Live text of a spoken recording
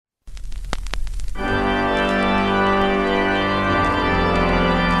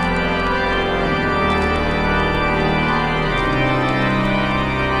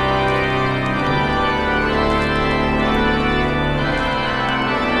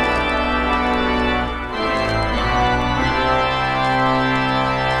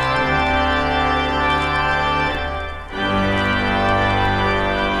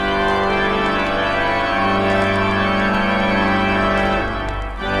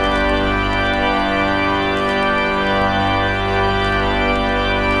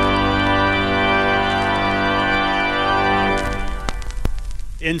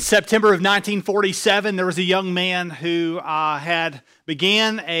In September of 1947, there was a young man who had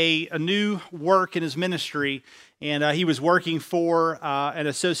began a new work in his ministry, and he was working for an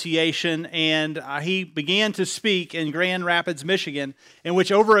association, and he began to speak in Grand Rapids, Michigan, in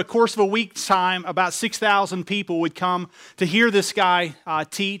which over a course of a week's time, about 6,000 people would come to hear this guy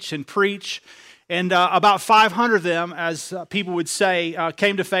teach and preach. And about 500 of them, as people would say,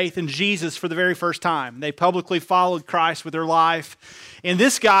 came to faith in Jesus for the very first time. They publicly followed Christ with their life. And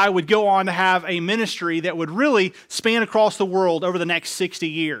this guy would go on to have a ministry that would really span across the world over the next 60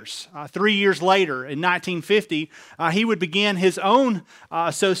 years. 3 years later, in 1950, he would begin his own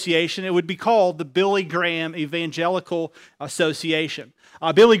association. It would be called the Billy Graham Evangelical Association.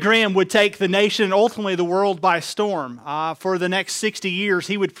 Billy Graham would take the nation and ultimately the world by storm. For the next 60 years,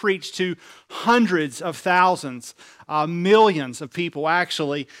 he would preach to hundreds of thousands, millions of people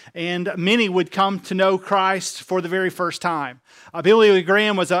actually, and many would come to know Christ for the very first time. Billy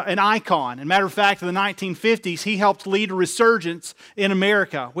Graham was an icon. As a matter of fact, in the 1950s, he helped lead a resurgence in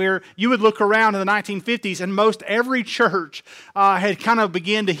America, where you would look around in the 1950s and most every church had kind of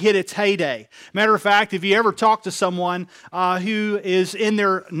begun to hit its heyday. Matter of fact, if you ever talk to someone who is in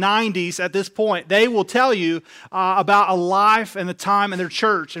their 90s at this point, they will tell you about a life and a time in their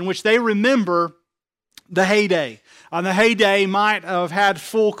church in which they remember the heyday. The heyday might have had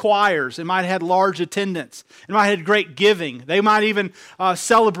full choirs. It might have had large attendance. It might have had great giving. They might even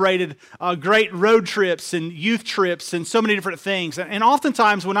celebrated great road trips and youth trips and so many different things. And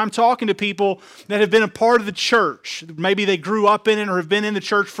oftentimes when I'm talking to people that have been a part of the church, maybe they grew up in it or have been in the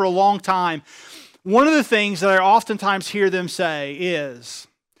church for a long time, one of the things that I oftentimes hear them say is,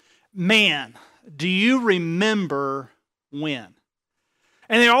 "Man, do you remember when?"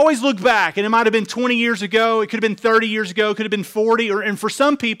 And they always look back, and it might have been 20 years ago, it could have been 30 years ago, it could have been 40, and for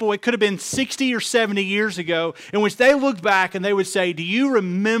some people, it could have been 60 or 70 years ago, in which they look back and they would say, "Do you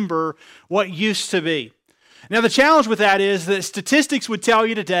remember what used to be?" Now, the challenge with that is that statistics would tell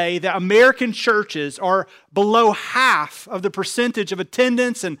you today that American churches are below half of the percentage of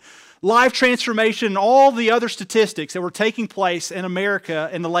attendance and life transformation and all the other statistics that were taking place in America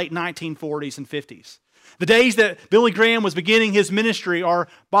in the late 1940s and 50s. The days that Billy Graham was beginning his ministry are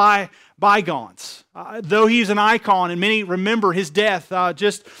bygones. Though he's an icon, and many remember his death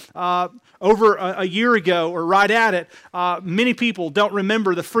just over a year ago or right at it, many people don't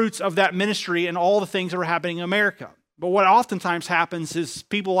remember the fruits of that ministry and all the things that were happening in America. But what oftentimes happens is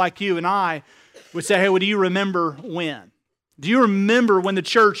people like you and I would say, "Hey, well, do you remember when? Do you remember when the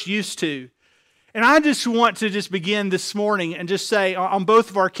church used to?" And I just want to begin this morning and just say on both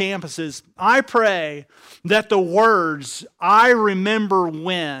of our campuses, I pray that the words, "I remember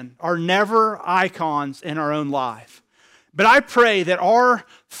when," are never icons in our own life. But I pray that our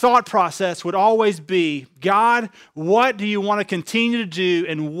thought process would always be, "God, what do you want to continue to do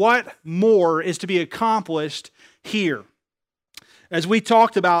and what more is to be accomplished here?" As we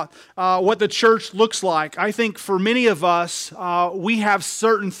talked about what the church looks like, I think for many of us, we have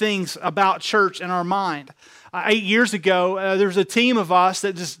certain things about church in our mind. 8 years ago, there was a team of us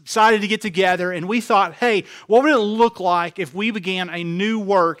that just decided to get together, and we thought, hey, what would it look like if we began a new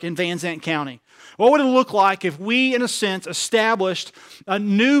work in Van Zandt County? What would it look like if we, in a sense, established a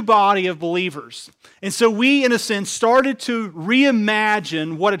new body of believers? And so we, in a sense, started to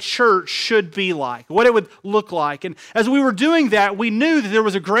reimagine what a church should be like, what it would look like. And as we were doing that, we knew that there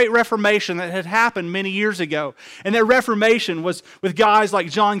was a great Reformation that had happened many years ago. And that Reformation was with guys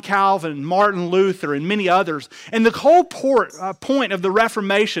like John Calvin, Martin Luther, and many others. And the whole point of the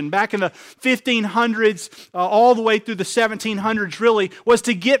Reformation back in the 1500s, all the way through the 1700s really, was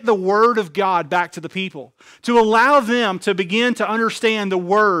to get the Word of God back to the people, to allow them to begin to understand the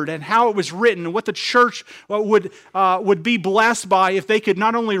Word and how it was written and what the church would be blessed by if they could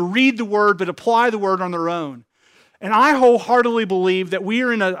not only read the Word but apply the Word on their own. And I wholeheartedly believe that we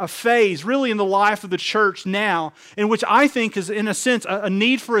are in a phase, really in the life of the church now, in which I think is, in a sense, a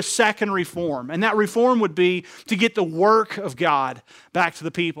need for a second reform. And that reform would be to get the work of God back to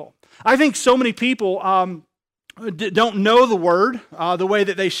the people. I think so many people don't know the Word the way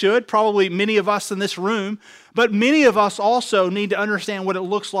that they should, probably many of us in this room, but many of us also need to understand what it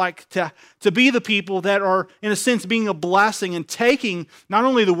looks like to be the people that are, in a sense, being a blessing and taking not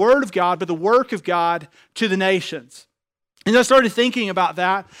only the Word of God, but the work of God to the nations. As I started thinking about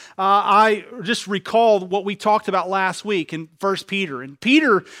that, I just recalled what we talked about last week in 1 Peter. And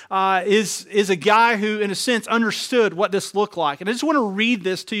Peter is a guy who, in a sense, understood what this looked like. And I just want to read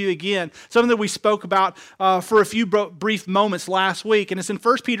this to you again, something that we spoke about for a few brief moments last week. And it's in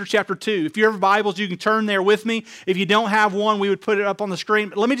 1 Peter chapter 2. If you have Bibles, you can turn there with me. If you don't have one, we would put it up on the screen.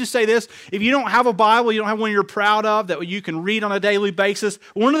 But let me just say this. If you don't have a Bible, you don't have one you're proud of, that you can read on a daily basis,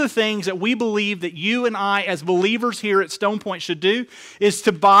 one of the things that we believe that you and I, as believers here at Stone Point, should do is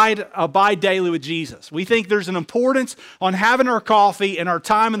to abide daily with Jesus. We think there's an importance on having our coffee and our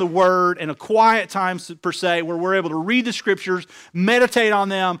time in the Word and a quiet time per se where we're able to read the Scriptures, meditate on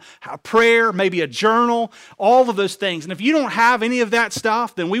them, prayer, maybe a journal, all of those things. And if you don't have any of that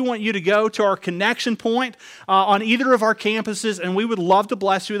stuff, then we want you to go to our connection point on either of our campuses, and we would love to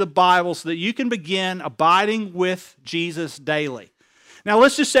bless you with a Bible so that you can begin abiding with Jesus daily. Now,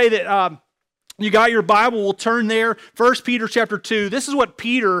 let's just say that you got your Bible, we'll turn there. 1 Peter chapter 2, this is what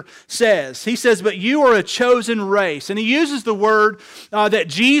Peter says. He says, but you are a chosen race. And he uses the word that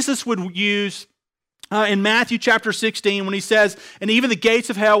Jesus would use in Matthew chapter 16 when he says, and even the gates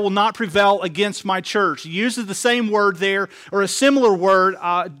of hell will not prevail against my church. He uses the same word there, or a similar word.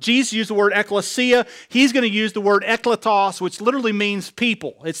 Jesus used the word ecclesia. He's going to use the word ekletos, which literally means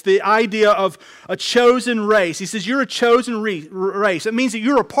people. It's the idea of a chosen race. He says, you're a chosen race. It means that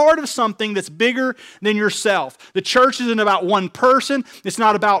you're a part of something that's bigger than yourself. The church isn't about one person. It's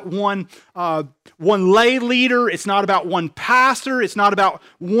not about one lay leader. It's not about one pastor. It's not about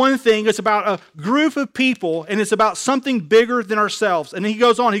one thing. It's about a group of people, and it's about something bigger than ourselves. And he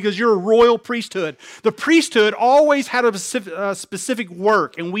goes on. He goes, you're a royal priesthood. The priesthood always had a specific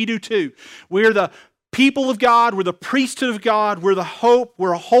work, and we do too. We're the people of God. We're the priesthood of God. We're the hope.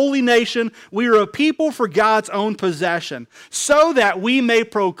 We're a holy nation. We are a people for God's own possession, so that we may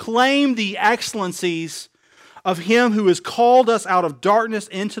proclaim the excellencies of Him who has called us out of darkness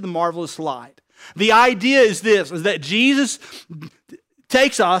into the marvelous light. The idea is this, is that Jesus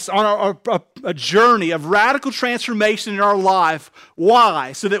takes us on a journey of radical transformation in our life.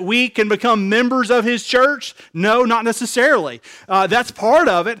 Why? So that we can become members of His church? No, not necessarily. That's part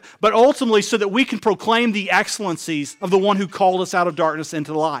of it, but ultimately so that we can proclaim the excellencies of the one who called us out of darkness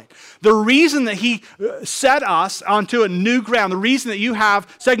into light. The reason that He set us onto a new ground, the reason that you have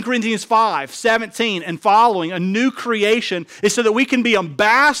 2 Corinthians 5:17 and following, a new creation, is so that we can be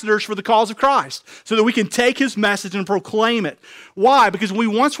ambassadors for the cause of Christ, so that we can take His message and proclaim it. Why? Because we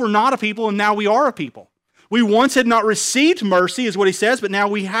once were not a people, and now we are a people. We once had not received mercy, is what he says, but now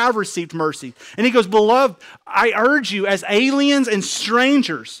we have received mercy. And he goes, beloved, I urge you as aliens and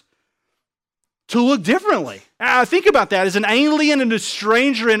strangers to look differently. Think about that. As an alien and a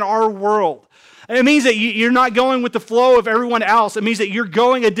stranger in our world, it means that you're not going with the flow of everyone else. It means that you're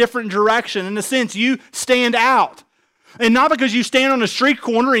going a different direction. In a sense, you stand out. And not because you stand on a street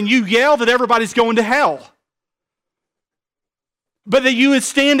corner and you yell that everybody's going to hell, but that you would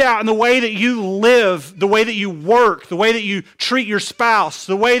stand out in the way that you live, the way that you work, the way that you treat your spouse,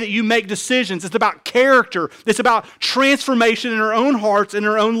 the way that you make decisions. It's about character. It's about transformation in our own hearts and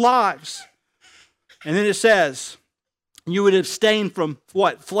our own lives. And then it says, you would abstain from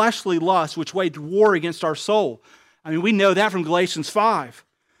what? Fleshly lust, which waged war against our soul. I mean, we know that from Galatians 5.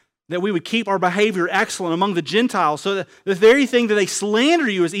 That we would keep our behavior excellent among the Gentiles, so that the very thing that they slander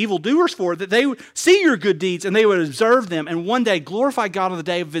you as evildoers for, that they would see your good deeds and they would observe them and one day glorify God on the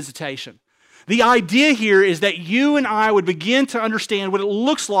day of visitation. The idea here is that you and I would begin to understand what it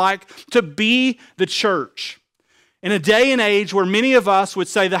looks like to be the church. In a day and age where many of us would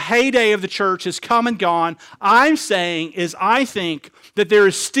say the heyday of the church has come and gone, I'm saying is I think that there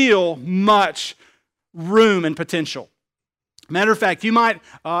is still much room and potential. Matter of fact, you might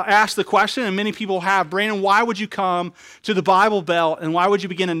ask the question, and many people have, Brandon, why would you come to the Bible Belt and why would you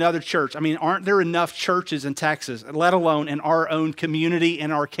begin another church? I mean, aren't there enough churches in Texas, let alone in our own community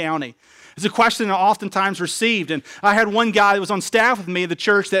and our county? It's a question that oftentimes received. And I had one guy that was on staff with me at the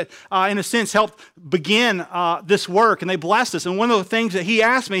church that, in a sense, helped begin this work, and they blessed us. And one of the things that he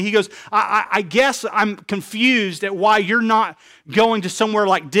asked me, he goes, I guess I'm confused at why you're not going to somewhere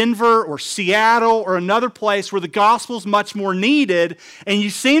like Denver or Seattle or another place where the gospel is much more needed, and you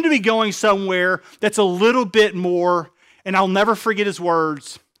seem to be going somewhere that's a little bit more, and I'll never forget his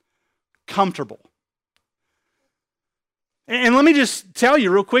words, comfortable. And let me just tell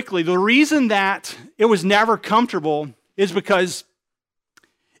you real quickly, the reason that it was never comfortable is because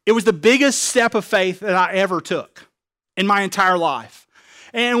it was the biggest step of faith that I ever took in my entire life.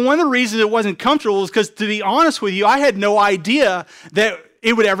 And one of the reasons it wasn't comfortable is because, to be honest with you, I had no idea that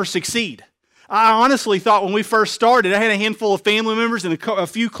it would ever succeed. I honestly thought when we first started, I had a handful of family members and a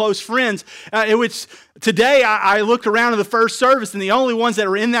few close friends. Today, I looked around in the first service, and the only ones that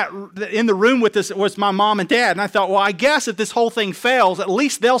were in the room with us was my mom and dad. And I thought, well, I guess if this whole thing fails, at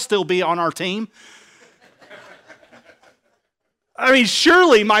least they'll still be on our team. I mean,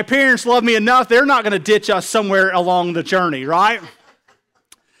 surely my parents love me enough, they're not going to ditch us somewhere along the journey, right?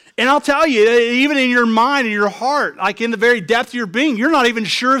 And I'll tell you, even in your mind and your heart, like in the very depth of your being, you're not even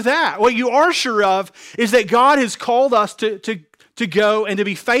sure of that. What you are sure of is that God has called us to go and to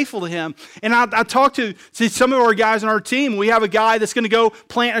be faithful to Him. And I talked to some of our guys on our team. We have a guy that's going to go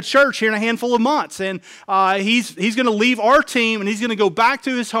plant a church here in a handful of months. And he's going to leave our team and he's going to go back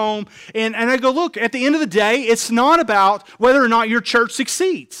to his home. And I go, look, at the end of the day, it's not about whether or not your church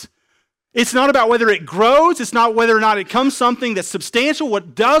succeeds. It's not about whether it grows. It's not whether or not it becomes something that's substantial.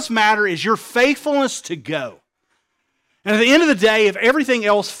 What does matter is your faithfulness to go. And at the end of the day, if everything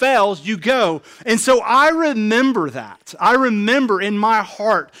else fails, you go. And so I remember that. I remember in my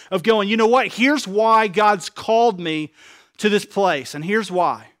heart of going, you know what? Here's why God's called me to this place. And here's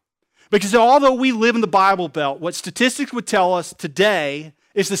why. Because although we live in the Bible Belt, what statistics would tell us today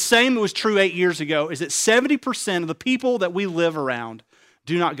is the same that was true 8 years ago, is that 70% of the people that we live around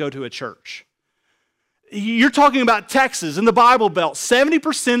do not go to a church. You're talking about Texas and the Bible Belt.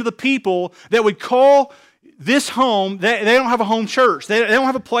 70% of the people that would call this home, they don't have a home church. They don't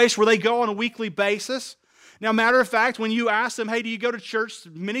have a place where they go on a weekly basis. Now, matter of fact, when you ask them, hey, do you go to church?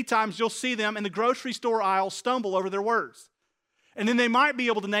 Many times you'll see them in the grocery store aisle stumble over their words. And then they might be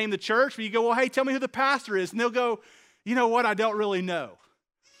able to name the church, but you go, well, hey, tell me who the pastor is. And they'll go, you know what, I don't really know.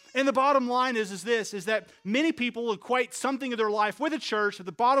 And the bottom line is that many people equate something of their life with a church, but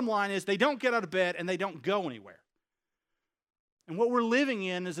the bottom line is they don't get out of bed and they don't go anywhere. And what we're living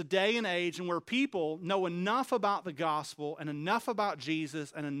in is a day and age in where people know enough about the gospel and enough about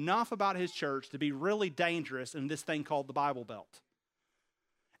Jesus and enough about His church to be really dangerous in this thing called the Bible Belt.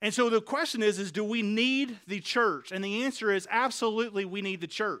 And so the question is do we need the church? And the answer is absolutely we need the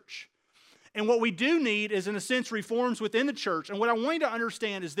church. And what we do need is, in a sense, reforms within the church. And what I want you to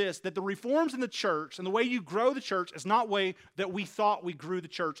understand is this, that the reforms in the church and the way you grow the church is not the way that we thought we grew the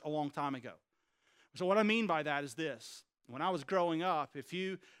church a long time ago. So what I mean by that is this. When I was growing up, if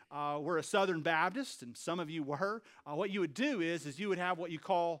you were a Southern Baptist, and some of you were, what you would do is you would have what you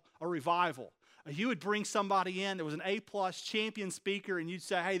call a revival. You would bring somebody in that was an A-plus champion speaker, and you'd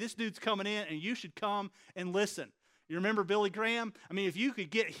say, hey, this dude's coming in, and you should come and listen. You remember Billy Graham? I mean, if you could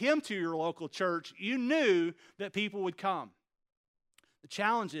get him to your local church, you knew that people would come. The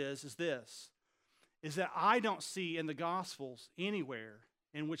challenge is that I don't see in the Gospels anywhere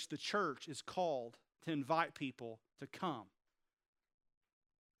in which the church is called to invite people to come.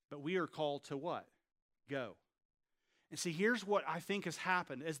 But we are called to what? Go. And see, here's what I think has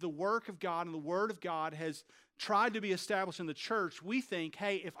happened. As the work of God and the Word of God has tried to be established in the church, we think,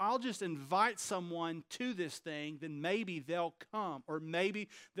 hey, if I'll just invite someone to this thing, then maybe they'll come or maybe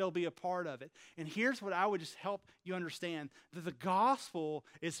they'll be a part of it. And here's what I would just help you understand, that the gospel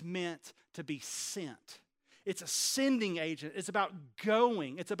is meant to be sent. It's a sending agent. It's about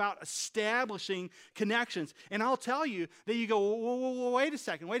going. It's about establishing connections. And I'll tell you that you go, well, wait a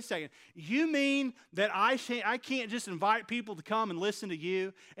second. You mean that I can't just invite people to come and listen to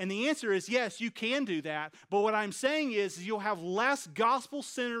you? And the answer is yes, you can do that. But what I'm saying is you'll have less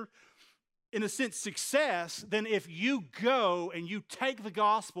gospel-centered, in a sense, success than if you go and you take the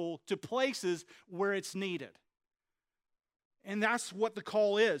gospel to places where it's needed. And that's what the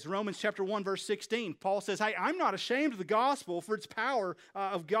call is. Romans chapter 1, verse 16. Paul says, hey, I'm not ashamed of the gospel for its power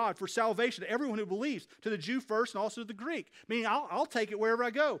of God for salvation to everyone who believes, to the Jew first and also to the Greek. Meaning, I'll take it wherever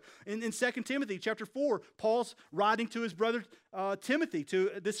I go. In 2 Timothy chapter 4, Paul's writing to his brother Timothy, to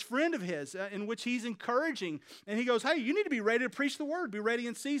this friend of his, in which he's encouraging. And he goes, hey, you need to be ready to preach the word. Be ready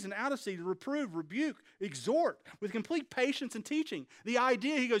in season, out of season, reprove, rebuke, exhort with complete patience and teaching. The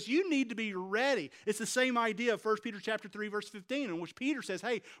idea, he goes, you need to be ready. It's the same idea of 1 Peter chapter 3, verse 15, in which Peter says,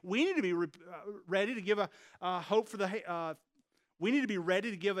 hey, we need to be ready to give a hope for the... we need to be ready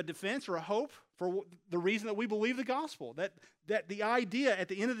to give a defense or a hope for the reason that we believe the gospel. That the idea, at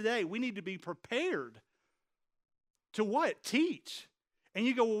the end of the day, we need to be prepared to what? Teach. And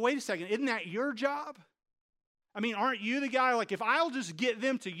you go, well, wait a second, isn't that your job? I mean, aren't you the guy, like, if I'll just get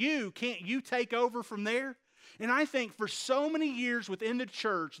them to you, can't you take over from there? And I think for so many years within the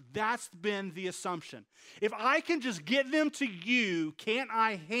church, that's been the assumption. If I can just get them to you, can't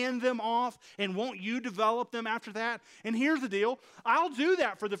I hand them off and won't you develop them after that? And here's the deal. I'll do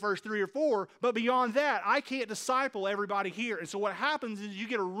that for the first 3 or 4, but beyond that, I can't disciple everybody here. And so what happens is you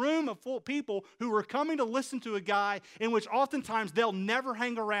get a room of full people who are coming to listen to a guy in which oftentimes they'll never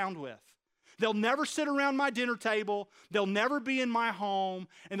hang around with. They'll never sit around my dinner table. They'll never be in my home.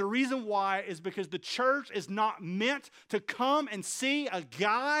 And the reason why is because the church is not meant to come and see a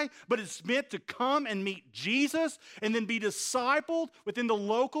guy, but it's meant to come and meet Jesus and then be discipled within the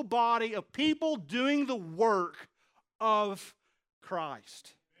local body of people doing the work of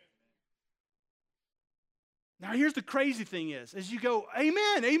Christ. Now, here's the crazy thing is you go,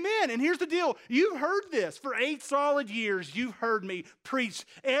 amen, amen. And here's the deal. You've heard this for 8 solid years. You've heard me preach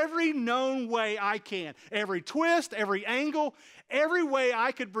every known way I can. Every twist, every angle, every way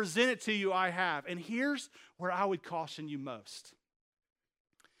I could present it to you, I have. And here's where I would caution you most.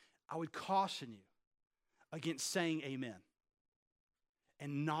 I would caution you against saying amen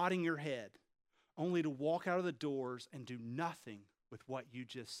and nodding your head only to walk out of the doors and do nothing with what you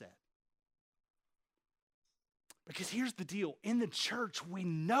just said. Because here's the deal. In the church, we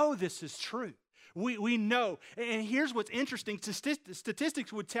know this is true. We know. And here's what's interesting.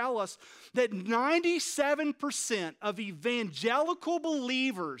 Statistics would tell us that 97% of evangelical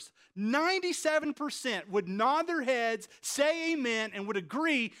believers, 97% would nod their heads, say amen, and would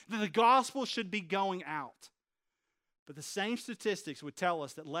agree that the gospel should be going out. But the same statistics would tell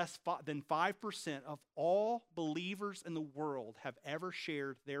us that less than 5% of all believers in the world have ever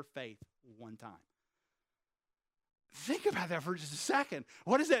shared their faith one time. Think about that for just a second.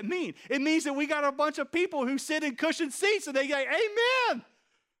 What does that mean? It means that we got a bunch of people who sit in cushioned seats and they go, amen.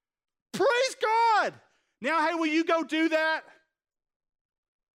 Praise God. Now, hey, will you go do that?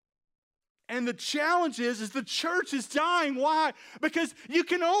 And the challenge is the church is dying. Why? Because you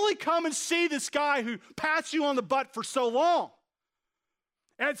can only come and see this guy who pats you on the butt for so long.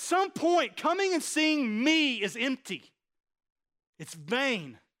 At some point, coming and seeing me is empty. It's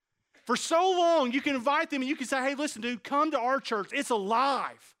vain. For so long, you can invite them and you can say, hey, listen, dude, come to our church. It's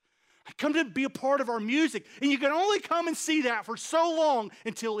alive. Come to be a part of our music. And you can only come and see that for so long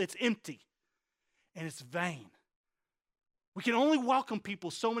until it's empty and it's vain. We can only welcome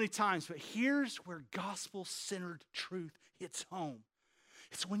people so many times, but here's where gospel-centered truth hits home.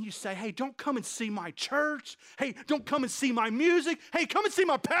 It's when you say, hey, don't come and see my church. Hey, don't come and see my music. Hey, come and see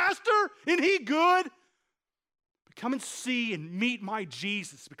my pastor. Isn't he good? Come and see and meet my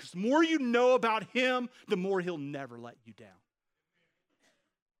Jesus, because the more you know about him, the more he'll never let you down.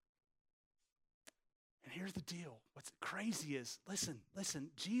 And here's the deal. What's crazy is, listen,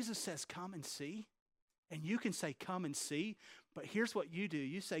 Jesus says, come and see. And you can say, come and see. But here's what you do.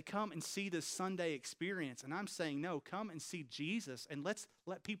 You say, come and see this Sunday experience. And I'm saying, no, come and see Jesus, and let's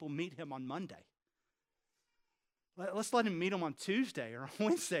let people meet him on Monday. Let's let him meet him on Tuesday or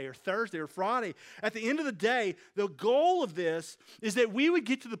Wednesday or Thursday or Friday. At the end of the day, the goal of this is that we would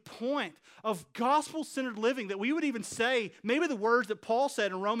get to the point of gospel-centered living, that we would even say, maybe the words that Paul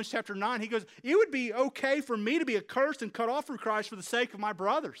said in Romans chapter 9, he goes, it would be okay for me to be accursed and cut off from Christ for the sake of my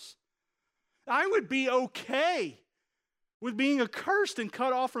brothers. I would be okay with being accursed and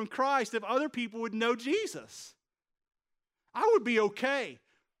cut off from Christ if other people would know Jesus. I would be okay.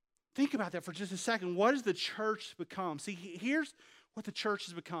 Think about that for just a second. What has the church become? See, here's what the church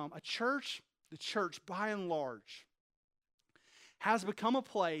has become. The church, by and large, has become a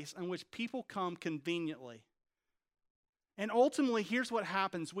place in which people come conveniently. And ultimately, here's what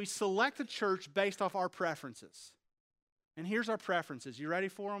happens. We select a church based off our preferences. And here's our preferences. You ready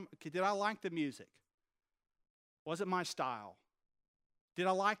for them? Okay, did I like the music? Was it my style? Did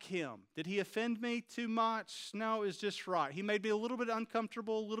I like him? Did he offend me too much? No, it was just right. He made me a little bit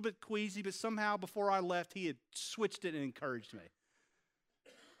uncomfortable, a little bit queasy, but somehow before I left, he had switched it and encouraged me.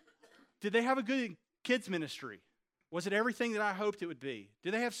 Did they have a good kids ministry? Was it everything that I hoped it would be?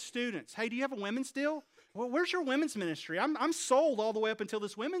 Do they have students? Hey, do you have a women's deal? Well, where's your women's ministry? I'm sold all the way up until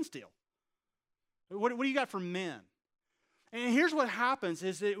this women's deal. What do you got for men? And here's what happens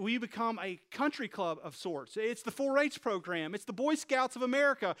is that we become a country club of sorts. It's the 4-H program. It's the Boy Scouts of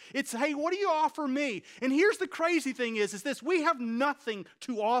America. It's, hey, what do you offer me? And here's the crazy thing is this. We have nothing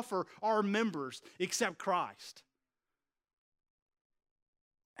to offer our members except Christ.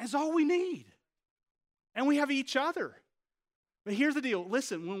 That's all we need. And we have each other. But here's the deal.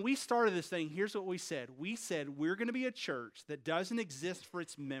 Listen, when we started this thing, here's what we said. We said we're going to be a church that doesn't exist for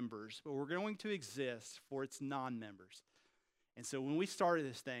its members, but we're going to exist for its non-members. And so when we started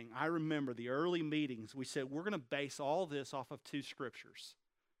this thing, I remember the early meetings, we said we're going to base all this off of 2 scriptures.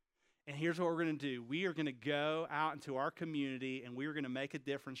 And here's what we're going to do. We are going to go out into our community and we are going to make a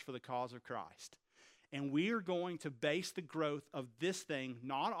difference for the cause of Christ. And we are going to base the growth of this thing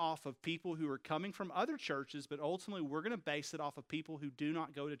not off of people who are coming from other churches, but ultimately we're going to base it off of people who do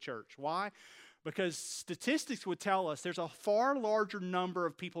not go to church. Why? Because statistics would tell us there's a far larger number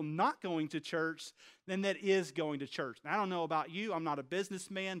of people not going to church than that is going to church. Now, I don't know about you, I'm not a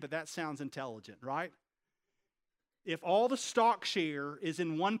businessman, but that sounds intelligent, right? If all the stock share is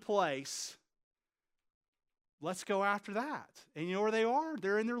in one place, let's go after that. And you know where they are?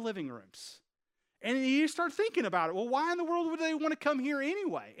 They're in their living rooms. And you start thinking about it. Well, why in the world would they want to come here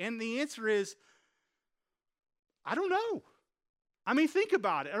anyway? And the answer is, I don't know. I mean, think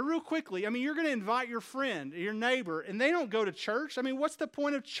about it real quickly. I mean, you're going to invite your friend, your neighbor, and they don't go to church. I mean, what's the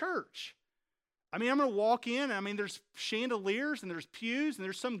point of church? I mean, I'm going to walk in, and there's chandeliers, and there's pews, and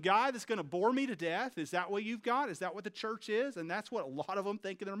there's some guy that's going to bore me to death. Is that what you've got? Is that what the church is? And that's what a lot of them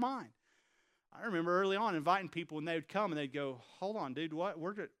think in their mind. I remember early on inviting people, and they would come, and they'd go, hold on, dude, what?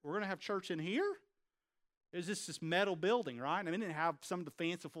 We're going to have church in here? Is this metal building, right? I mean, it didn't have some of the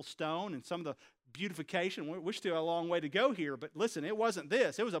fanciful stone and some of the beautification. We still have a long way to go here. But listen, it wasn't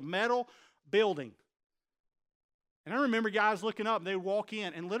this. It was a metal building. And I remember guys looking up, and they would walk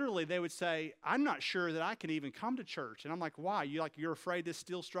in, and literally they would say, I'm not sure that I can even come to church. And I'm like, why? You're afraid this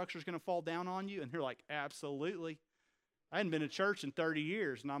steel structure is going to fall down on you? And they're like, absolutely. I hadn't been to church in 30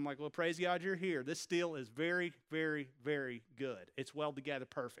 years. And I'm like, well, praise God you're here. This steel is very, very, very good. It's welded together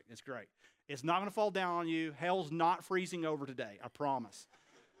perfect. It's great. It's not going to fall down on you. Hell's not freezing over today, I promise.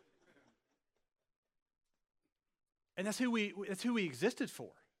 And that's who we existed for.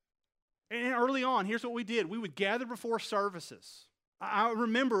 And early on, here's what we did. We would gather before services. I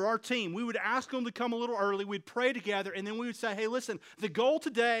remember our team, we would ask them to come a little early, we'd pray together, and then we would say, hey, listen, the goal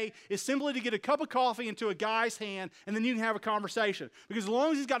today is simply to get a cup of coffee into a guy's hand, and then you can have a conversation. Because as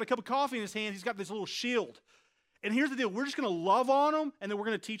long as he's got a cup of coffee in his hand, he's got this little shield. And here's the deal, we're just going to love on him, and then we're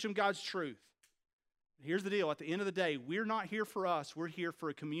going to teach him God's truth. Here's the deal, at the end of the day, we're not here for us, we're here for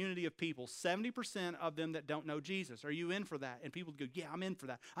a community of people, 70% of them that don't know Jesus. Are you in for that? And people go, yeah, I'm in for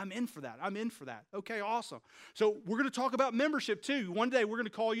that, I'm in for that, I'm in for that. Okay, awesome. So we're going to talk about membership too. One day we're going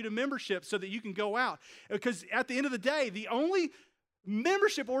to call you to membership so that you can go out. Because at the end of the day, the only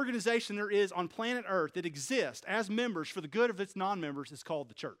membership organization there is on planet Earth that exists as members for the good of its non-members is called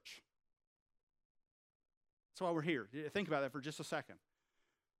the church. That's why we're here. Think about that for just a second.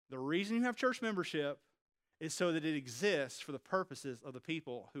 The reason you have church membership is so that it exists for the purposes of the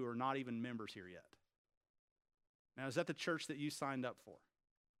people who are not even members here yet. Now, is that the church that you signed up for?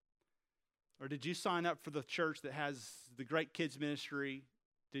 Or did you sign up for the church that has the great kids ministry?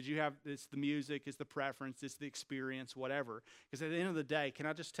 Did you have, it's the music, it's the preference, it's the experience, whatever. Because at the end of the day, can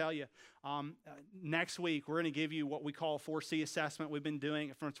I just tell you, next week we're going to give you what we call a 4C assessment. We've been doing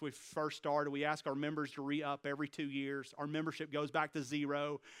it since we first started. We ask our members to re-up every 2 years. Our membership goes back to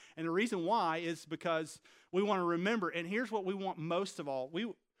 0. And the reason why is because we want to remember, and here's what we want most of all.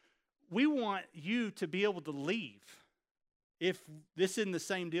 We want you to be able to leave if this isn't the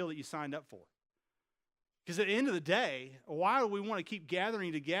same deal that you signed up for. Because at the end of the day, why do we want to keep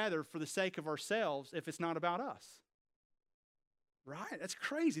gathering together for the sake of ourselves if it's not about us? Right? That's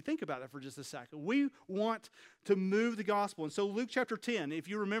crazy. Think about that for just a second. We want to move the gospel. And so Luke chapter 10, if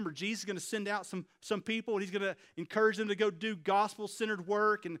you remember, Jesus is going to send out some people, and he's going to encourage them to go do gospel-centered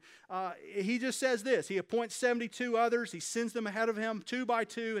work. And he just says this. He appoints 72 others. He sends them ahead of him 2 by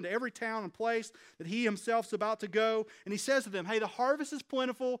 2 into every town and place that he himself is about to go. And he says to them, hey, the harvest is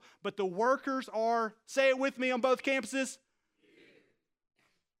plentiful, but the workers are, say it with me on both campuses,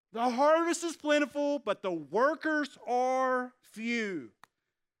 the harvest is plentiful, but the workers are few.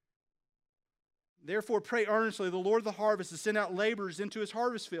 Therefore, pray earnestly, the Lord of the harvest, to send out laborers into his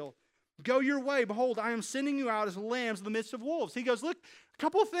harvest field. Go your way. Behold, I am sending you out as lambs in the midst of wolves. He goes, look, a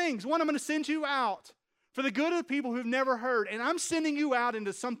couple of things. One, I'm going to send you out for the good of the people who've never heard. And I'm sending you out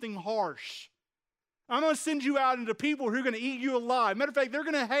into something harsh. I'm going to send you out into people who are going to eat you alive. Matter of fact, they're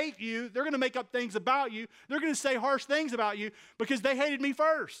going to hate you. They're going to make up things about you. They're going to say harsh things about you because they hated me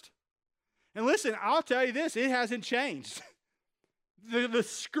first. And listen, I'll tell you this, it hasn't changed. The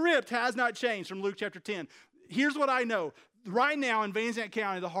script has not changed from Luke chapter 10. Here's what I know. Right now in Van Zandt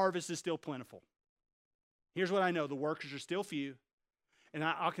County, the harvest is still plentiful. Here's what I know. The workers are still few. And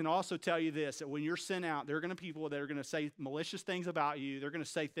I can also tell you this, that when you're sent out, there are going to be people that are going to say malicious things about you. They're going to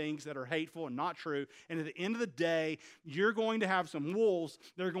say things that are hateful and not true. And at the end of the day, you're going to have some wolves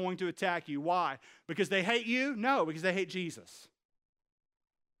that are going to attack you. Why? Because they hate you? No, because they hate Jesus.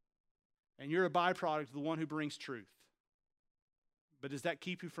 And you're a byproduct of the one who brings truth. But does that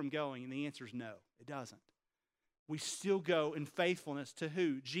keep you from going? And the answer is no, it doesn't. We still go in faithfulness to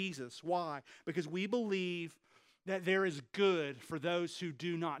who? Jesus. Why? Because we believe that there is good for those who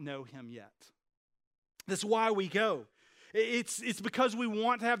do not know him yet. That's why we go. It's because we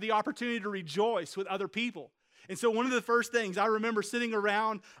want to have the opportunity to rejoice with other people. And so one of the first things, I remember sitting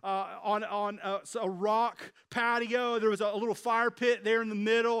around on a rock patio. There was a little fire pit there in the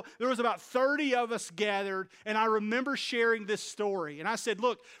middle. There was about 30 of us gathered, and I remember sharing this story. And I said,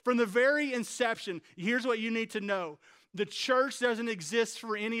 look, from the very inception, here's what you need to know. The church doesn't exist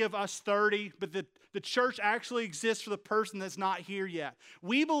for any of us 30, but the church actually exists for the person that's not here yet.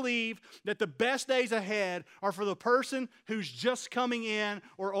 We believe that the best days ahead are for the person who's just coming in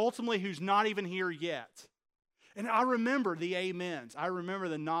or ultimately who's not even here yet. And I remember the amens. I remember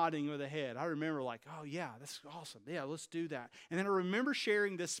the nodding of the head. I remember like, oh yeah, that's awesome. Yeah, let's do that. And then I remember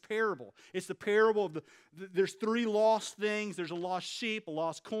sharing this parable. It's the parable of there's 3 lost things. There's a lost sheep, a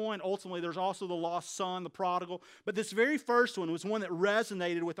lost coin. Ultimately, there's also the lost son, the prodigal. But this very first one was one that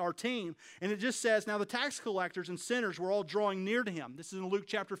resonated with our team. And it just says, now the tax collectors and sinners were all drawing near to him. This is in Luke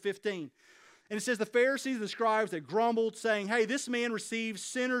chapter 15. And it says, the Pharisees and the scribes, they grumbled, saying, hey, this man receives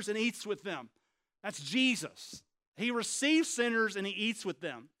sinners and eats with them. That's Jesus. He receives sinners and he eats with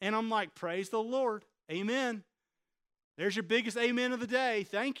them. And I'm like, praise the Lord. Amen. There's your biggest amen of the day.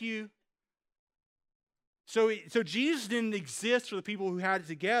 Thank you. So Jesus didn't exist for the people who had it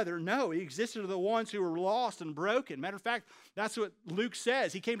together. No, he existed for the ones who were lost and broken. Matter of fact, that's what Luke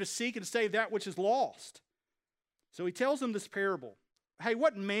says. He came to seek and save that which is lost. So he tells them this parable. Hey,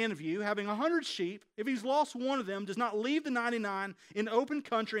 what man of you, having 100 sheep, if he's lost one of them, does not leave the 99 in open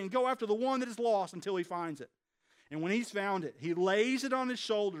country and go after the one that is lost until he finds it? And when he's found it, he lays it on his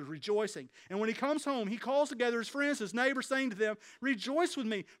shoulders, rejoicing. And when he comes home, he calls together his friends, his neighbors, saying to them, rejoice with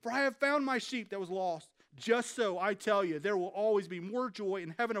me, for I have found my sheep that was lost. Just so, I tell you, there will always be more joy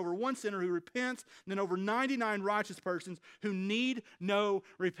in heaven over one sinner who repents than over 99 righteous persons who need no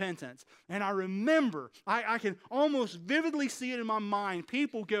repentance. And I remember, I can almost vividly see it in my mind,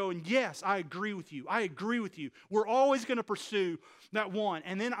 people going, yes, I agree with you. I agree with you. We're always going to pursue that one.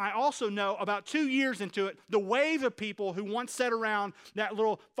 And then I also know about 2 years into it, the wave of people who once sat around that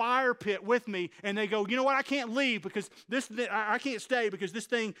little fire pit with me, and they go, you know what, I can't leave because I can't stay because this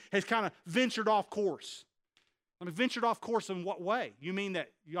thing has kind of ventured off course. I mean, ventured off course in what way? You mean that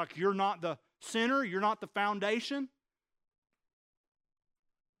you're not the center? You're not the foundation?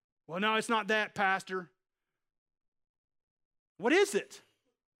 Well, no, it's not that, Pastor. What is it?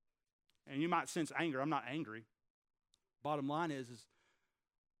 And you might sense anger. I'm not angry. Bottom line is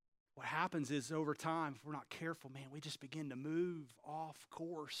what happens is over time, if we're not careful, man, we just begin to move off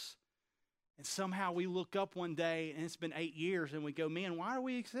course. And somehow we look up one day, and it's been 8 years, and we go, man, why do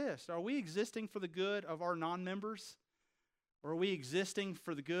we exist? Are we existing for the good of our non-members? Or are we existing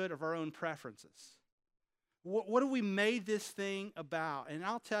for the good of our own preferences? What have we made this thing about? And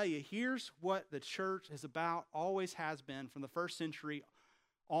I'll tell you, here's what the church is about, always has been from the first century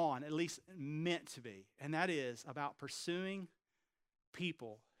on, at least meant to be. And that is about pursuing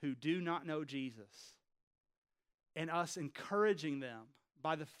people who do not know Jesus and us encouraging them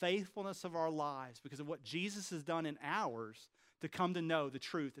by the faithfulness of our lives because of what Jesus has done in ours to come to know the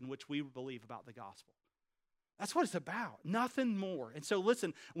truth in which we believe about the gospel. That's what it's about, nothing more. And so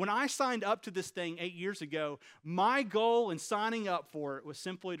listen, when I signed up to this thing 8 years ago, my goal in signing up for it was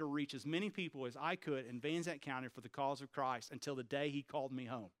simply to reach as many people as I could in Van Zandt County for the cause of Christ until the day he called me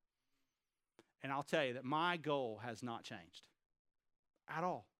home. And I'll tell you that my goal has not changed at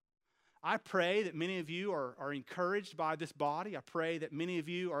all. I pray that many of you are encouraged by this body. I pray that many of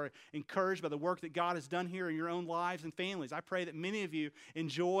you are encouraged by the work that God has done here in your own lives and families. I pray that many of you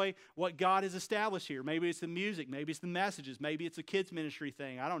enjoy what God has established here. Maybe it's the music. Maybe it's the messages. Maybe it's a kids ministry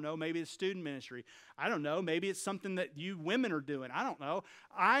thing. I don't know. Maybe it's student ministry. I don't know. Maybe it's something that you women are doing. I don't know.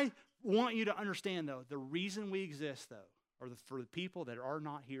 I want you to understand, though, the reason we exist, though, are for the people that are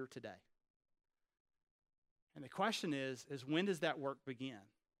not here today. And the question is when does that work begin?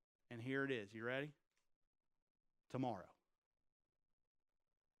 And here it is. You ready? Tomorrow.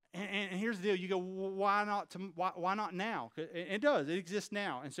 And here's the deal. You go, well, why not now? It does. It exists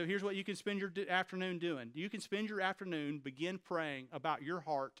now. And so here's what you can spend your afternoon doing. You can spend your afternoon, begin praying about your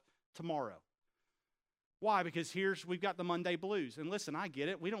heart tomorrow. Why? Because we've got the Monday blues. And listen, I get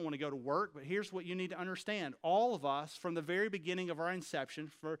it. We don't want to go to work, but here's what you need to understand. All of us, from the very beginning of our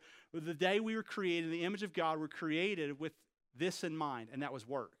inception, for the day we were created in the image of God, were created with this in mind, and that was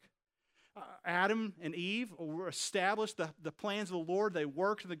work. Adam and Eve established the plans of the Lord. They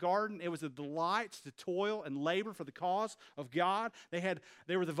worked in the garden. It was a delight to toil and labor for the cause of God.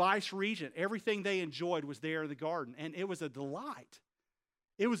 They were the vice regent. Everything they enjoyed was there in the garden, and it was a delight.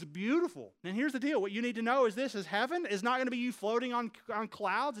 It was beautiful. And here's the deal. What you need to know is this, is heaven is not going to be you floating on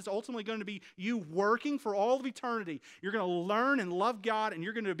clouds. It's ultimately going to be you working for all of eternity. You're going to learn and love God, and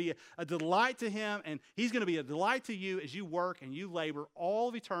you're going to be a delight to Him, and He's going to be a delight to you as you work and you labor all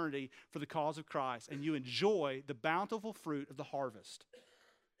of eternity for the cause of Christ, and you enjoy the bountiful fruit of the harvest.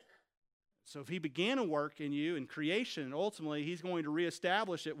 So if He began a work in you in creation, and ultimately He's going to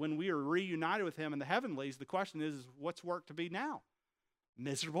reestablish it when we are reunited with Him in the heavenlies, the question is what's work to be now?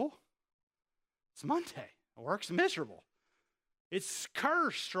 Miserable? It's Monday. Work's miserable. It's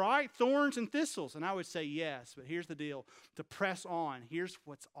cursed, right? Thorns and thistles. And I would say yes, but here's the deal. To press on, here's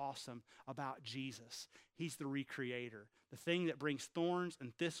what's awesome about Jesus. He's the recreator. The thing that brings thorns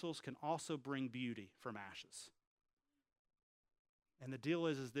and thistles can also bring beauty from ashes. And the deal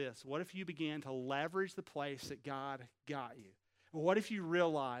is this. What if you began to leverage the place that God got you? What if you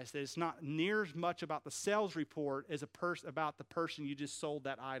realize that it's not near as much about the sales report as about the person you just sold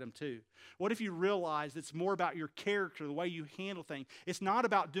that item to? What if you realize it's more about your character, the way you handle things? It's not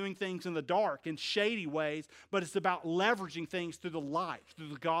about doing things in the dark and shady ways, but it's about leveraging things through the light, through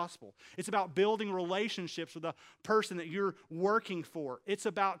the gospel. It's about building relationships with the person that you're working for. It's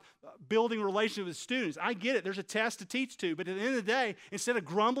about building relationships with students. I get it. There's a test to teach to, but at the end of the day, instead of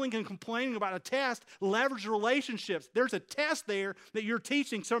grumbling and complaining about a test, leverage relationships. There's a test there that you're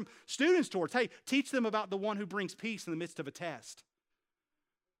teaching some students towards. Hey, teach them about the one who brings peace in the midst of a test.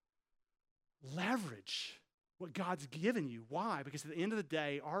 Leverage what God's given you. Why? Because at the end of the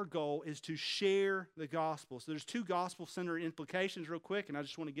day, our goal is to share the gospel. So there's two gospel-centered implications real quick, and I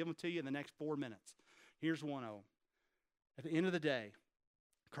just want to give them to you in the next 4 minutes. Here's one of them. At the end of the day,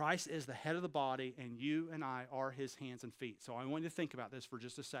 Christ is the head of the body, and you and I are His hands and feet. So I want you to think about this for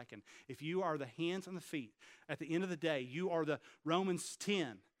just a second. If you are the hands and the feet, at the end of the day, you are the Romans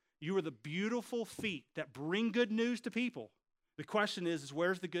 10. You are the beautiful feet that bring good news to people. The question is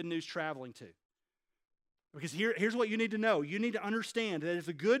where's the good news traveling to? Because here's what you need to know. You need to understand that if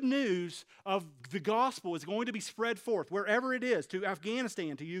the good news of the gospel is going to be spread forth, wherever it is, to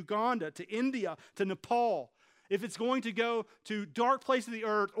Afghanistan, to Uganda, to India, to Nepal, if it's going to go to dark places of the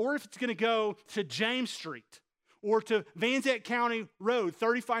earth, or if it's going to go to James Street, or to Van Zandt County Road,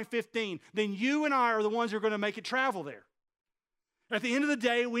 3515, then you and I are the ones who are going to make it travel there. At the end of the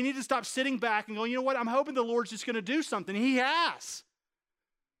day, we need to stop sitting back and going, you know what, I'm hoping the Lord's just going to do something. He has.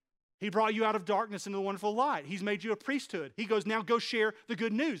 He brought you out of darkness into the wonderful light. He's made you a priesthood. He goes, now go share the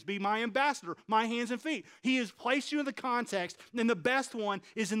good news. Be my ambassador, my hands and feet. He has placed you in the context, and the best one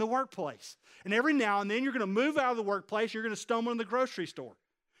is in the workplace. And every now and then you're going to move out of the workplace, you're going to stumble in the grocery store,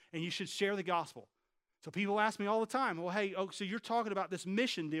 and you should share the gospel. So people ask me all the time, well, hey, so you're talking about this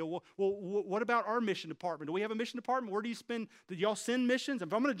mission deal. Well, what about our mission department? Do we have a mission department? Where do you spend? Did y'all send missions?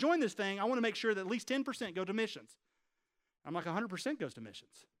 If I'm going to join this thing, I want to make sure that at least 10% go to missions. I'm like, 100% goes to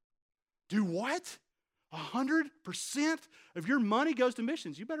missions. Do what? 100% of your money goes to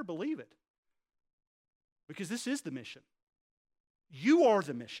missions. You better believe it. Because this is the mission. You are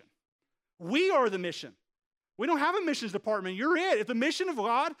the mission. We are the mission. We don't have a missions department. You're it. If the mission of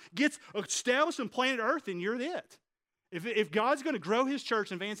God gets established on planet Earth, then you're it. If God's going to grow His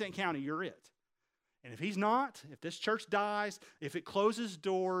church in Van Zandt County, you're it. And if He's not, if this church dies, if it closes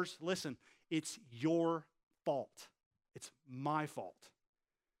doors, listen, it's your fault. It's my fault.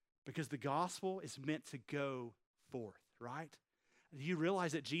 Because the gospel is meant to go forth, right? Do you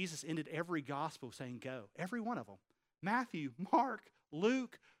realize that Jesus ended every gospel saying go? Every one of them. Matthew, Mark,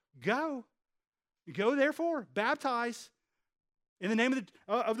 Luke, go. Go therefore, baptize in the name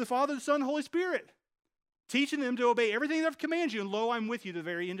of the Father, the Son, and the Holy Spirit, teaching them to obey everything that I've commanded you, and lo, I'm with you to the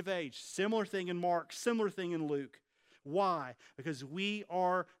very end of age. Similar thing in Mark, similar thing in Luke. Why? Because we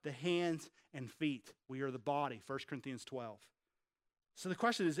are the hands and feet. We are the body, 1 Corinthians 12. So the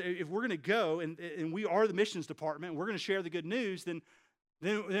question is, if we're going to go and we are the missions department, and we're going to share the good news, then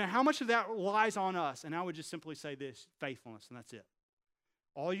how much of that lies on us? And I would just simply say this, faithfulness, and that's it.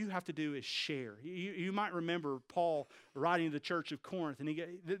 All you have to do is share. You might remember Paul writing to the church of Corinth, and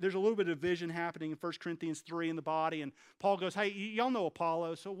there's a little bit of division happening in 1 Corinthians 3 in the body, and Paul goes, hey, y'all know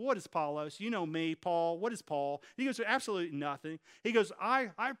Apollos. So what is Apollos? You know me, Paul. What is Paul? He goes, absolutely nothing. He goes,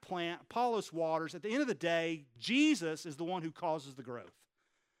 I plant, Apollos waters. At the end of the day, Jesus is the one who causes the growth.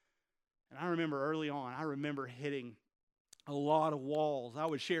 And I remember early on, hitting a lot of walls. I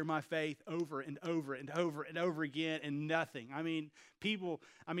would share my faith over and over and over and over again, and nothing. I mean, people,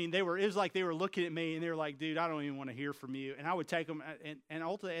 it was like they were looking at me and they were like, dude, I don't even want to hear from you. And I would take them, and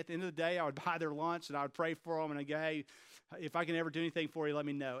ultimately at the end of the day, I would buy their lunch and I would pray for them, and I'd go, hey, If I can ever do anything for you, let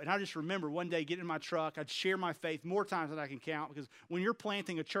me know. And I just remember one day getting in my truck, I'd share my faith more times than I can count, because when you're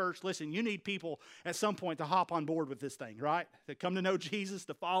planting a church, listen, you need people at some point to hop on board with this thing, right? To come to know Jesus,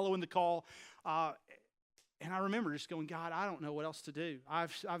 to follow in the call. And I remember just going, God, I don't know what else to do.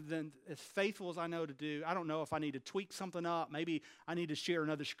 I've been as faithful as I know to do. I don't know if I need to tweak something up. Maybe I need to share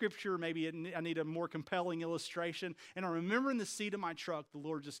another scripture. Maybe I need a more compelling illustration. And I remember in the seat of my truck, the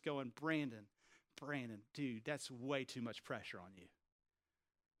Lord just going, Brandon, dude, that's way too much pressure on you.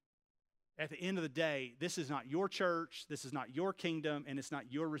 At the end of the day, this is not your church. This is not your kingdom, and it's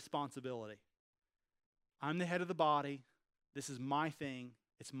not your responsibility. I'm the head of the body. This is my thing.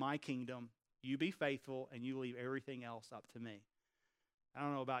 It's my kingdom. You be faithful, and you leave everything else up to me. I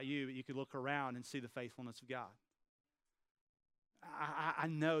don't know about you, but you could look around and see the faithfulness of God. I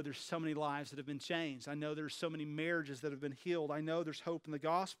know there's so many lives that have been changed. I know there's so many marriages that have been healed. I know there's hope in the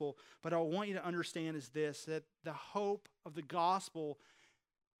gospel. But I want you to understand is this, that the hope of the gospel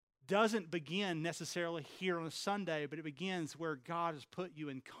doesn't begin necessarily here on a Sunday, but it begins where God has put you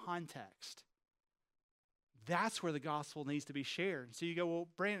in context. That's where the gospel needs to be shared. So you go, well,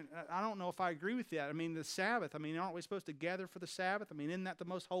 Brandon, I don't know if I agree with that. I mean, the Sabbath, aren't we supposed to gather for the Sabbath? Isn't that the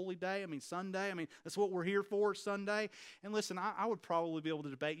most holy day? Sunday, that's what we're here for, Sunday. And listen, I would probably be able to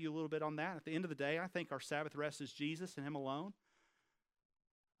debate you a little bit on that. At the end of the day, I think our Sabbath rest is Jesus and Him alone.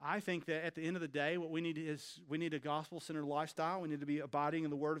 I think that at the end of the day, what we need a gospel-centered lifestyle. We need to be abiding in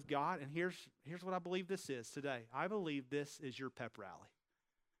the Word of God. And here's what I believe this is today. I believe this is your pep rally.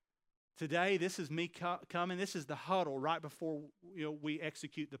 Today, this is me coming. This is the huddle right before we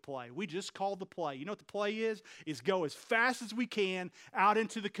execute the play. We just called the play. You know what the play is? Is go as fast as we can out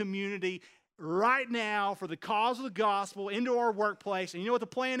into the community right now for the cause of the gospel, into our workplace. And you know what the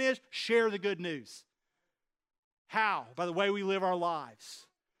plan is? Share the good news. How? By the way we live our lives.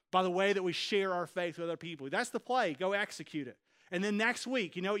 By the way that we share our faith with other people. That's the play. Go execute it. And then next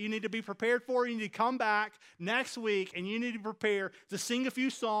week, you know what you need to be prepared for? You need to come back next week, and you need to prepare to sing a few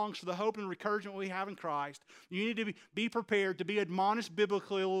songs for the hope and encouragement we have in Christ. You need to be prepared to be admonished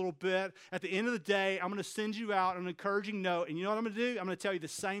biblically a little bit. At the end of the day, I'm going to send you out an encouraging note. And you know what I'm going to do? I'm going to tell you the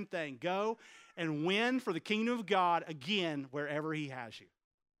same thing. Go and win for the kingdom of God again wherever He has you.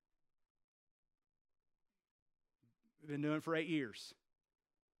 I've been doing it for 8 years.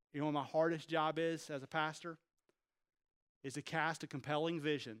 You know what my hardest job is as a pastor? Is to cast a compelling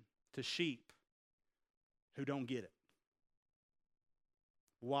vision to sheep who don't get it.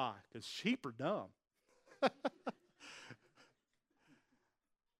 Why? Because sheep are dumb. And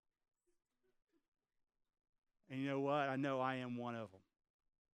you know what? I know I am one of them.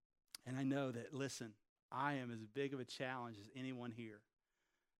 And I know that, listen, I am as big of a challenge as anyone here.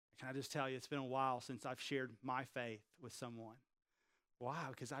 Can I just tell you, it's been a while since I've shared my faith with someone. Why?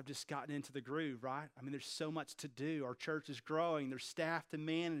 Because I've just gotten into the groove, right? There's so much to do. Our church is growing. There's staff to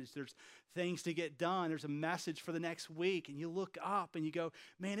manage. There's things to get done. There's a message for the next week. And you look up and you go,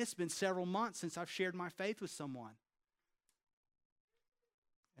 man, it's been several months since I've shared my faith with someone.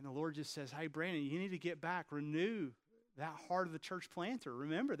 And the Lord just says, hey, Brandon, you need to get back. Renew that heart of the church planter.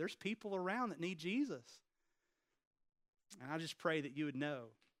 Remember, there's people around that need Jesus. And I just pray that you would know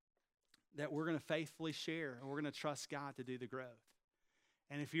that we're going to faithfully share and we're going to trust God to do the growth.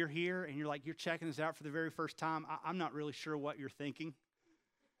 And if you're here and you're checking this out for the very first time, I'm not really sure what you're thinking.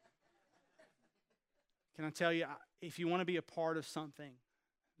 Can I tell you, if you want to be a part of something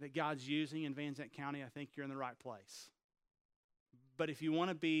that God's using in Van Zandt County, I think you're in the right place. But if you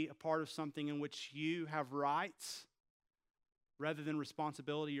want to be a part of something in which you have rights rather than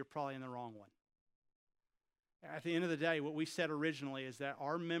responsibility, you're probably in the wrong one. At the end of the day, what we said originally is that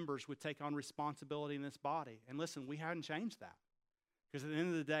our members would take on responsibility in this body. And listen, we haven't changed that. Because at the end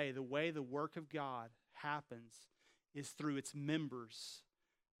of the day, the way the work of God happens is through its members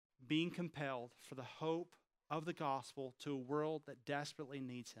being compelled for the hope of the gospel to a world that desperately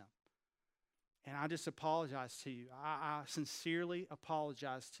needs Him. And I just apologize to you. I sincerely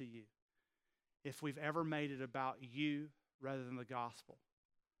apologize to you if we've ever made it about you rather than the gospel.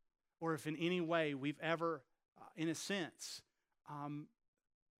 Or if in any way we've ever, in a sense,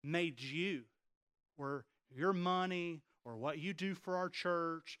 made you, or your money, or what you do for our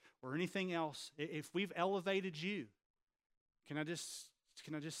church, or anything else, if we've elevated you, can I just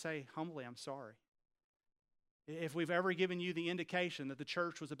say humbly, I'm sorry. If we've ever given you the indication that the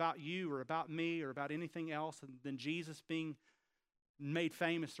church was about you or about me or about anything else than Jesus being made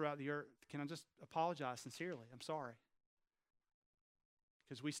famous throughout the earth, can I just apologize sincerely? I'm sorry.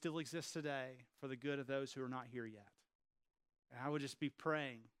 Because we still exist today for the good of those who are not here yet. And I would just be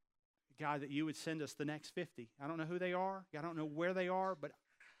praying, God, that you would send us the next 50. I don't know who they are. I don't know where they are, but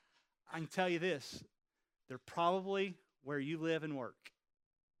I can tell you this. They're probably where you live and work.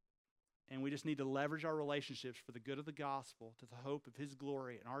 And we just need to leverage our relationships for the good of the gospel to the hope of his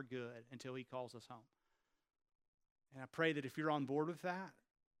glory and our good until he calls us home. And I pray that if you're on board with that,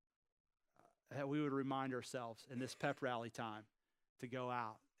 that we would remind ourselves in this pep rally time to go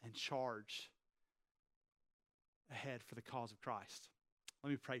out and charge ahead for the cause of Christ.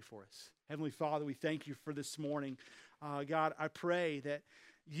 Let me pray for us. Heavenly Father, we thank you for this morning. God, I pray that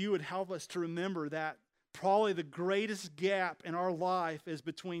you would help us to remember that probably the greatest gap in our life is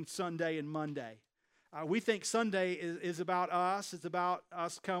between Sunday and Monday. We think Sunday is about us. It's about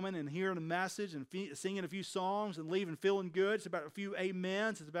us coming and hearing a message and singing a few songs and leaving feeling good. It's about a few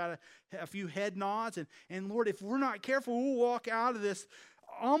amens. It's about a few head nods. And Lord, if we're not careful, we'll walk out of this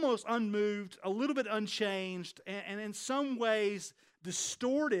almost unmoved, a little bit unchanged, and in some ways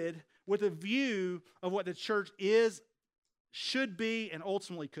distorted with a view of what the church is, should be, and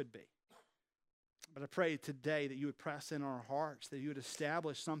ultimately could be. But I pray today that you would press in our hearts, that you would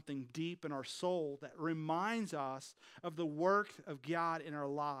establish something deep in our soul that reminds us of the work of God in our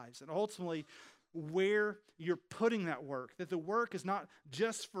lives, and ultimately where you're putting that work, that the work is not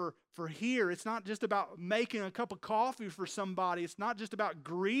just for here. It's not just about making a cup of coffee for somebody. It's not just about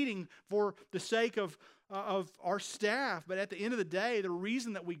greeting for the sake of our staff. But at the end of the day, the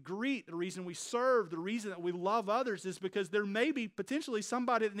reason that we greet, the reason we serve, the reason that we love others is because there may be potentially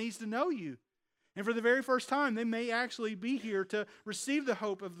somebody that needs to know you. And for the very first time, they may actually be here to receive the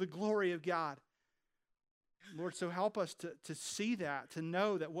hope of the glory of God. Lord, so help us to see that, to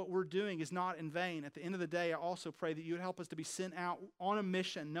know that what we're doing is not in vain. At the end of the day, I also pray that you would help us to be sent out on a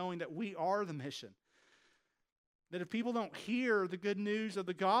mission, knowing that we are the mission. That if people don't hear the good news of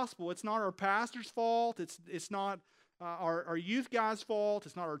the gospel, it's not our pastor's fault, it's not our youth guy's fault,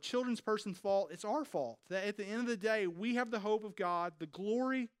 it's not our children's person's fault, it's our fault. That at the end of the day, we have the hope of God, the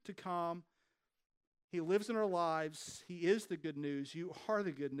glory to come. He lives in our lives. He is the good news. You are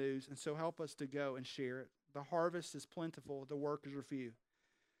the good news. And so help us to go and share it. The harvest is plentiful. The workers are few.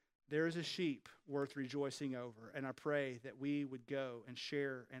 There is a sheep worth rejoicing over. And I pray that we would go and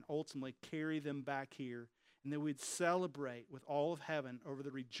share and ultimately carry them back here. And that we'd celebrate with all of heaven over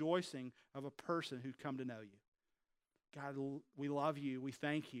the rejoicing of a person who'd come to know you. God, we love you. We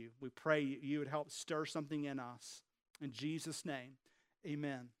thank you. We pray you would help stir something in us. In Jesus' name,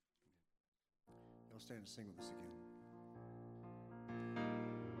 amen. Y'all stand and sing with us again.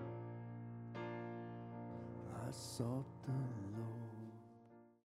 I sought the Lord.